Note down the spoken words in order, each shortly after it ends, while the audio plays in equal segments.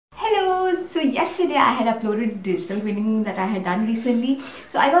yesterday I had uploaded digital painting that I had done recently.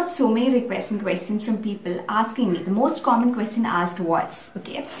 So I got so many requests and questions from people asking me. The most common question asked was,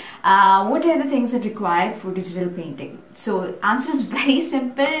 okay, what are the things that are required for digital painting? So answer is very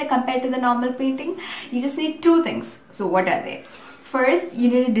simple compared to the normal painting. You just need two things. So what are they? First, you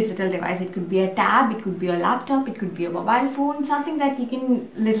need a digital device. It could be a tab, it could be a laptop, it could be a mobile phone, something that you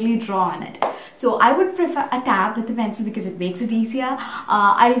can literally draw on it. So I would prefer a tab with a pencil because it makes it easier.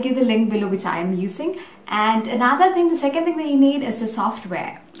 I'll give the link below which I am using. And another thing, the second thing that you need is the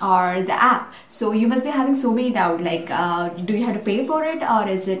software or the app. So you must be having so many doubts, like do you have to pay for it, or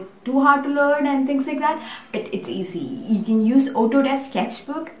is it too hard to learn and things like that? But it's easy. You can use Autodesk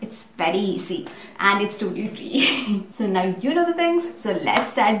Sketchbook. It's very easy and it's totally free. So now you know the things, so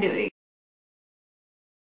let's start doing.